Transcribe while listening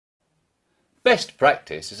Best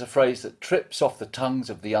practice is a phrase that trips off the tongues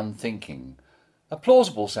of the unthinking, a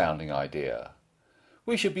plausible sounding idea.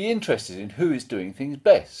 We should be interested in who is doing things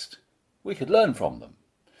best. We could learn from them.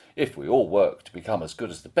 If we all work to become as good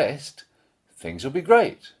as the best, things will be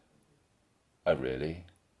great. Oh, really?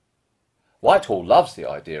 Whitehall loves the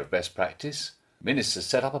idea of best practice. Ministers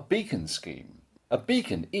set up a beacon scheme. A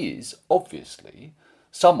beacon is, obviously,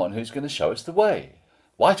 someone who's going to show us the way.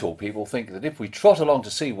 Whitehall people think that if we trot along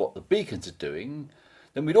to see what the beacons are doing,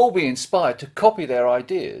 then we'd all be inspired to copy their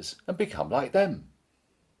ideas and become like them.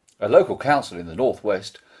 A local council in the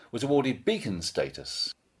northwest was awarded beacon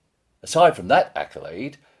status. Aside from that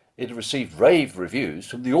accolade, it had received rave reviews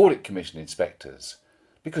from the Audit Commission inspectors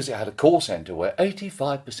because it had a call centre where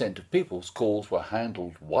 85% of people's calls were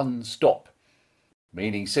handled one stop,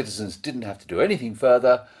 meaning citizens didn't have to do anything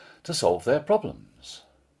further to solve their problems.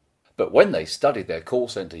 But when they studied their call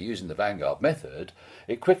centre using the Vanguard method,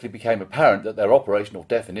 it quickly became apparent that their operational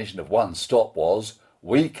definition of one stop was,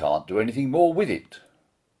 we can't do anything more with it.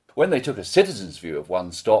 When they took a citizen's view of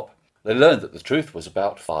one stop, they learned that the truth was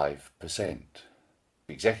about 5%.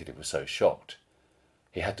 The executive was so shocked,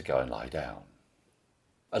 he had to go and lie down.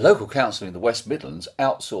 A local council in the West Midlands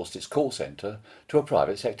outsourced its call centre to a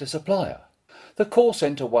private sector supplier. The call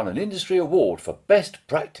centre won an industry award for best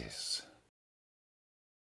practice.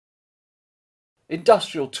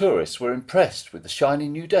 Industrial tourists were impressed with the shiny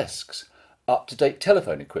new desks, up-to-date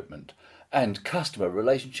telephone equipment and customer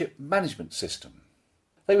relationship management system.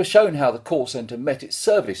 They were shown how the call centre met its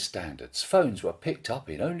service standards. Phones were picked up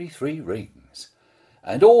in only 3 rings.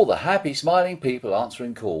 And all the happy, smiling people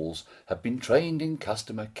answering calls had been trained in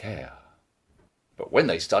customer care. But when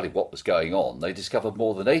they studied what was going on, they discovered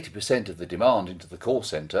more than 80% of the demand into the call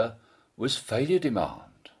centre was failure demand.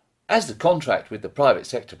 As the contract with the private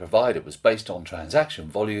sector provider was based on transaction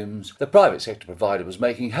volumes, the private sector provider was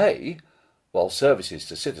making hay, while services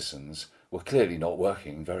to citizens were clearly not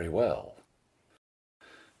working very well.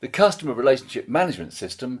 The customer relationship management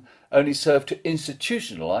system only served to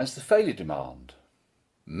institutionalise the failure demand.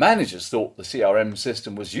 Managers thought the CRM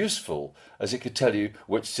system was useful as it could tell you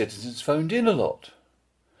which citizens phoned in a lot.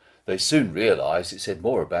 They soon realised it said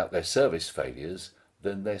more about their service failures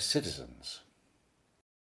than their citizens.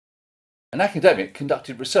 An academic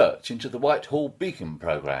conducted research into the Whitehall Beacon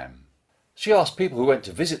programme. She asked people who went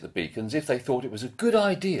to visit the beacons if they thought it was a good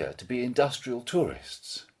idea to be industrial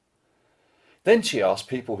tourists. Then she asked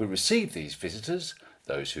people who received these visitors,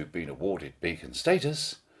 those who'd been awarded beacon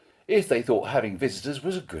status, if they thought having visitors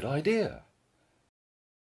was a good idea.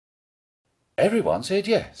 Everyone said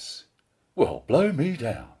yes. Well, blow me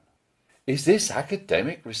down. Is this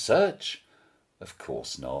academic research? Of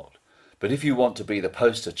course not. But if you want to be the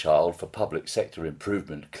poster child for public sector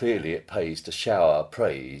improvement, clearly it pays to shower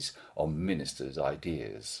praise on ministers'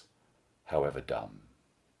 ideas, however dumb.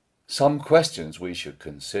 Some questions we should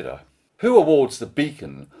consider. Who awards the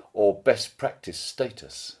beacon or best practice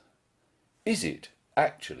status? Is it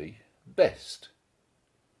actually best?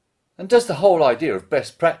 And does the whole idea of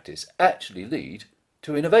best practice actually lead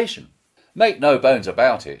to innovation? Make no bones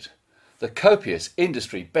about it. The copious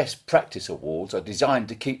industry best practice awards are designed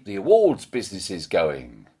to keep the awards businesses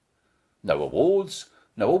going. No awards,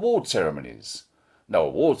 no award ceremonies. No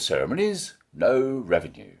award ceremonies, no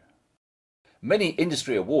revenue. Many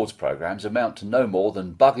industry awards programmes amount to no more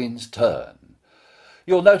than Buggins' turn.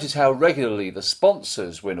 You'll notice how regularly the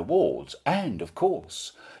sponsors win awards, and, of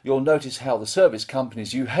course, you'll notice how the service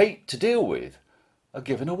companies you hate to deal with are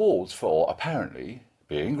given awards for, apparently,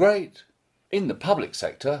 being great. In the public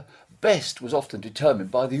sector, best was often determined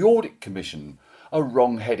by the Audit Commission, a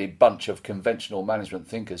wrong-headed bunch of conventional management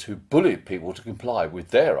thinkers who bullied people to comply with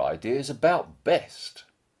their ideas about best.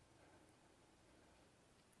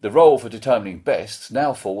 The role for determining best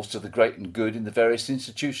now falls to the great and good in the various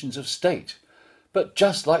institutions of state. But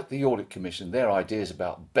just like the Audit Commission, their ideas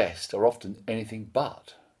about best are often anything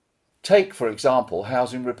but. Take, for example,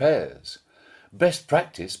 housing repairs. Best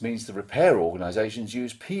practice means the repair organisations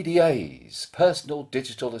use PDAs, personal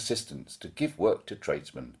digital assistants, to give work to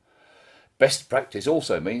tradesmen. Best practice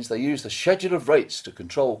also means they use the schedule of rates to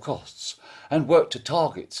control costs and work to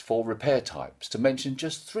targets for repair types, to mention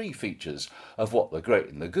just 3 features of what the great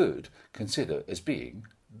and the good consider as being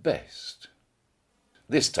best.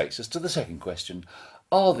 This takes us to the second question.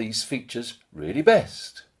 Are these features really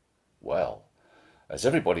best? Well, as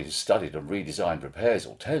everybody who's studied and redesigned repairs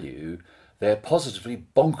will tell you, they're positively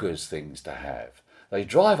bonkers things to have. They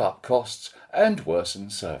drive up costs and worsen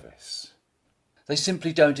service. They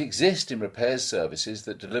simply don't exist in repairs services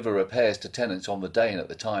that deliver repairs to tenants on the day and at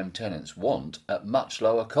the time tenants want at much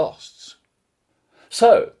lower costs.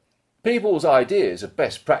 So, people's ideas of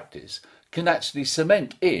best practice can actually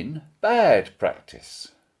cement in bad practice.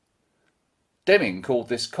 Deming called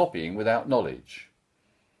this copying without knowledge.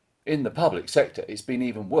 In the public sector, it's been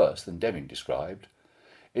even worse than Deming described.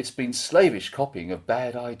 It's been slavish copying of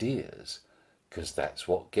bad ideas, because that's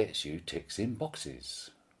what gets you ticks in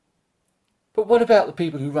boxes. But what about the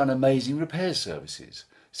people who run amazing repair services,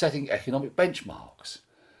 setting economic benchmarks?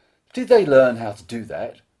 Did they learn how to do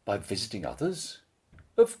that by visiting others?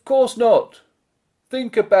 Of course not.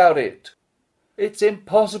 Think about it. It's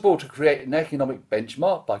impossible to create an economic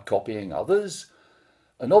benchmark by copying others,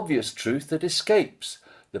 an obvious truth that escapes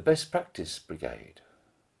the best practice brigade.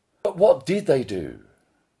 But what did they do?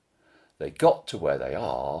 They got to where they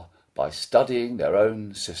are by studying their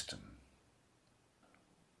own system.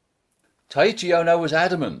 Taiji Ono was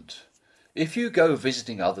adamant. If you go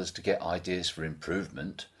visiting others to get ideas for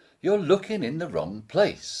improvement, you're looking in the wrong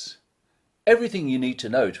place. Everything you need to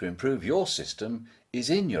know to improve your system is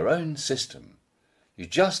in your own system. You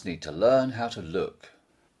just need to learn how to look.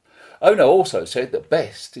 Ono also said that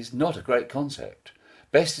best is not a great concept.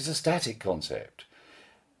 Best is a static concept.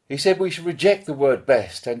 He said we should reject the word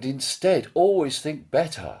best and instead always think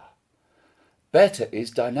better. Better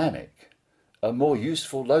is dynamic. A more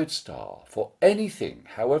useful lodestar for anything,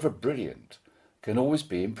 however brilliant, can always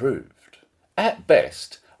be improved. At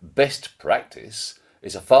best, best practice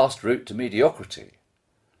is a fast route to mediocrity.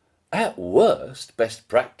 At worst, best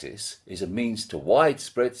practice is a means to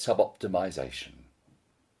widespread suboptimization.